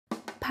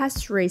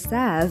pastry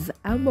chef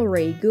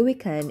Amory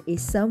Guican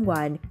is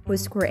someone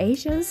whose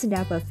creations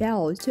never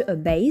fail to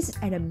amaze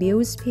and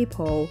amuse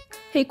people.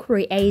 He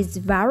creates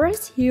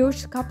various huge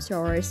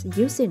sculptures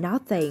using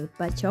nothing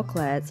but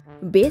chocolate,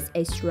 be it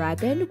a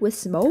dragon with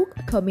smoke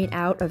coming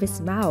out of its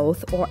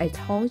mouth or a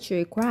tall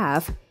tree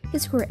crab.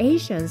 His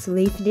creations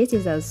leave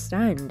netizens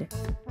stunned.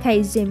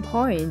 Case in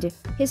point,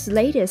 his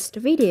latest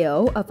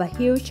video of a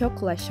huge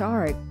chocolate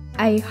shark.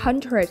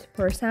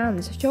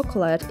 100%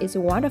 chocolate is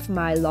one of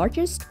my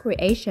largest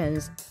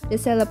creations, the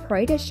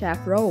celebrated chef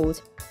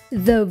wrote.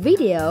 The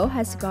video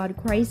has gone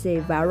crazy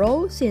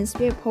viral since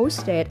being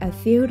posted a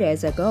few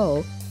days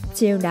ago.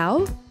 Till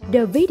now,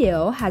 the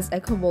video has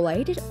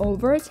accumulated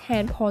over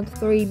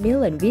 10.3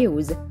 million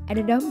views, and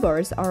the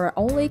numbers are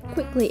only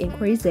quickly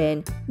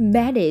increasing.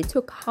 Many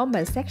took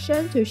comment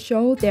section to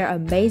show their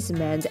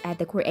amazement at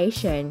the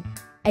creation.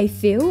 A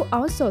few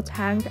also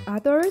thanked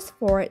others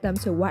for them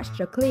to watch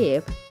the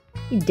clip.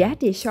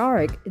 Daddy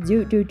Shark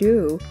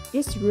do.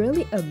 It's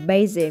really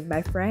amazing,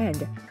 my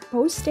friend,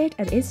 posted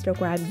an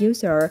Instagram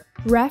user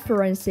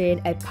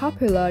referencing a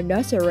popular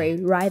nursery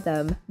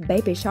rhythm,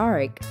 Baby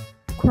Shark.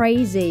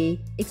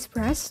 Crazy,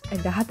 expressed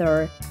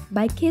another.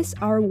 My kids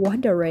are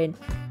wondering,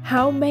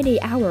 how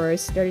many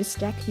hours does it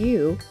take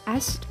you?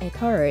 Asked a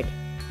third.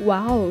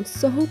 Wow,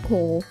 so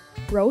cool,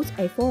 wrote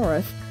a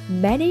fourth.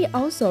 Many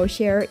also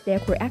shared their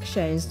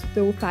reactions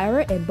through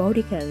fire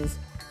emoticons.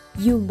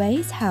 You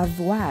may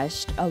have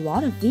watched a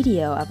lot of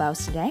video about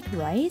snake,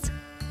 right?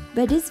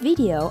 But this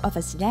video of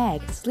a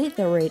snake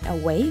slithering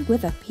away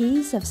with a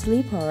piece of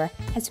slipper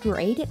has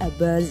created a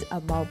buzz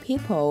among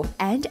people,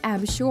 and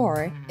I'm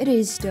sure it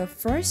is the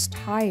first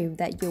time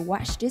that you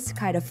watch this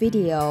kind of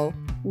video.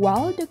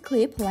 While the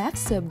clip left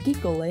some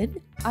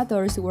giggling,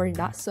 others were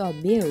not so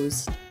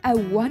amused. I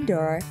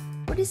wonder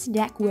what the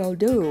snake will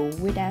do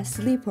with that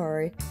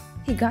slipper.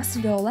 He got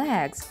no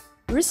legs.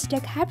 Reads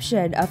the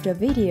caption of the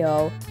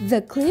video.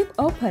 The clip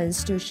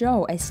opens to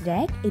show a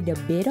snake in the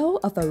middle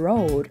of a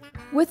road.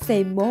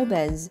 Within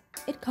moments,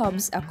 it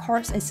comes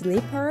across a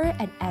slipper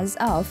and ends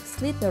up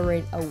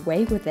slithering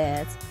away with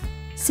it.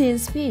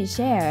 Since being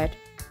shared,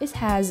 it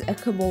has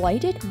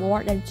accumulated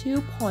more than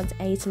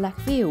 2.8 lakh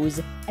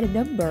views, and the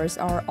numbers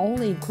are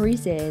only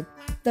increasing.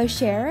 The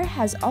share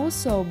has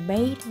also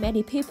made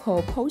many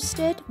people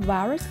posted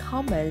various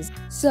comments.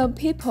 Some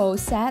people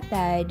said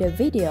that the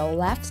video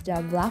left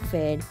them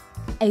laughing.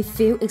 A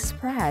few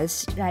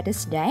expressed that the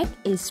snake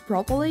is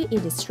probably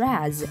in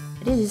distress.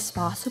 It is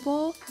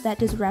possible that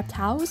the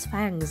reptile's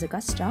fangs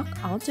got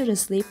stuck onto the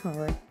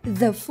slipper.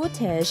 The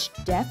footage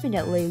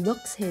definitely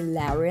looks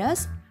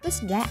hilarious, but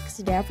snakes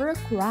never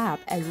grab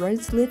and run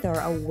slither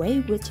away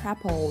with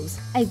chapels.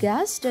 I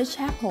guess the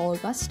chapel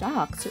got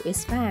stuck to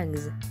its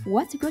fangs.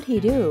 What could he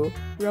do?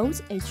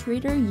 Wrote a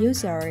Twitter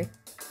user.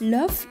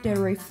 Love the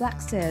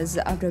reflexes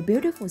of the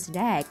beautiful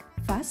snake,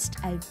 fast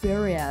and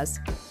furious,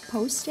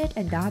 posted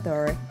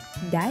another.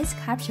 Nice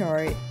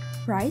capture,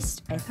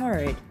 priced a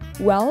third.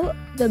 Well,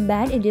 the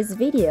man in this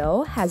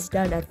video has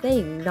done a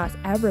thing not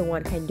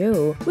everyone can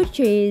do,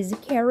 which is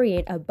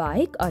carrying a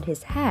bike on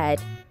his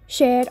head.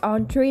 Shared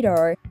on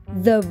Twitter,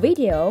 the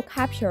video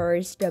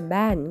captures the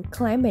man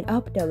climbing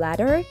up the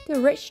ladder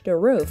to reach the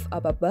roof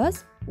of a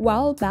bus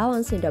while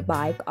balancing the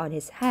bike on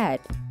his head.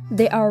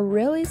 They are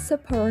really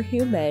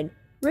superhuman.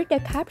 Read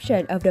the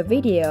caption of the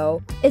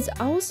video. It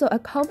also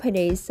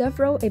accompanies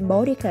several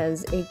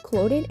emoticons,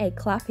 including a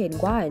clapping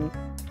one.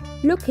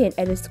 Looking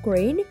at the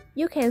screen,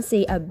 you can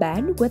see a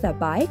man with a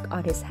bike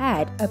on his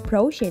head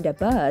approaching the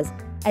bus.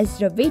 As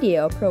the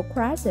video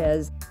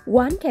progresses,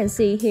 one can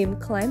see him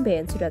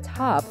climbing to the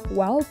top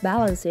while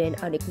balancing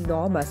an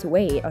enormous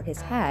weight on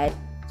his head.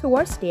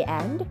 Towards the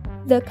end,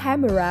 the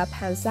camera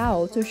pans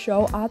out to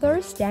show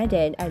others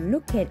standing and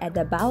looking at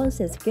the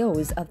balancing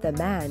skills of the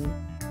man.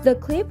 The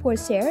clip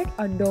was shared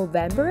on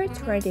November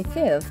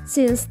 25th.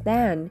 Since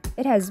then,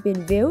 it has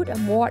been viewed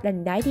more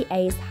than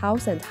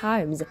 98,000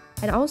 times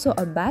and also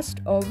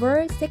amassed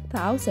over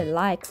 6,000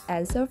 likes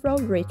and several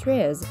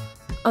retweets.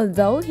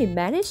 Although he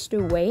managed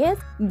to weigh it,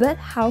 but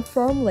how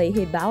firmly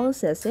he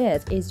balances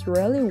it is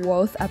really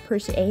worth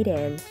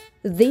appreciating.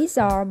 These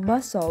are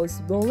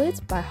muscles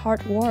bullied by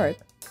hard work,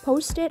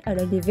 posted an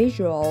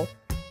individual.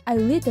 I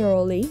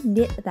literally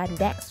need that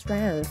neck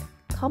strength,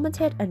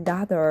 commented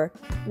another.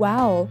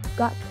 Wow,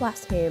 God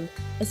bless him,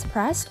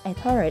 expressed a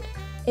third.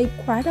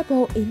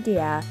 Incredible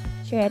India,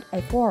 shared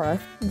a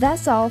fourth.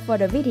 That's all for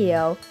the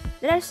video.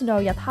 Let us know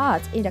your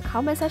thoughts in the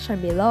comment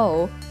section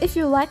below. If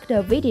you like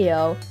the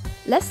video,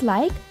 let's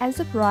like and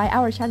subscribe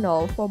our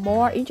channel for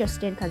more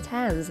interesting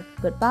contents.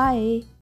 Goodbye.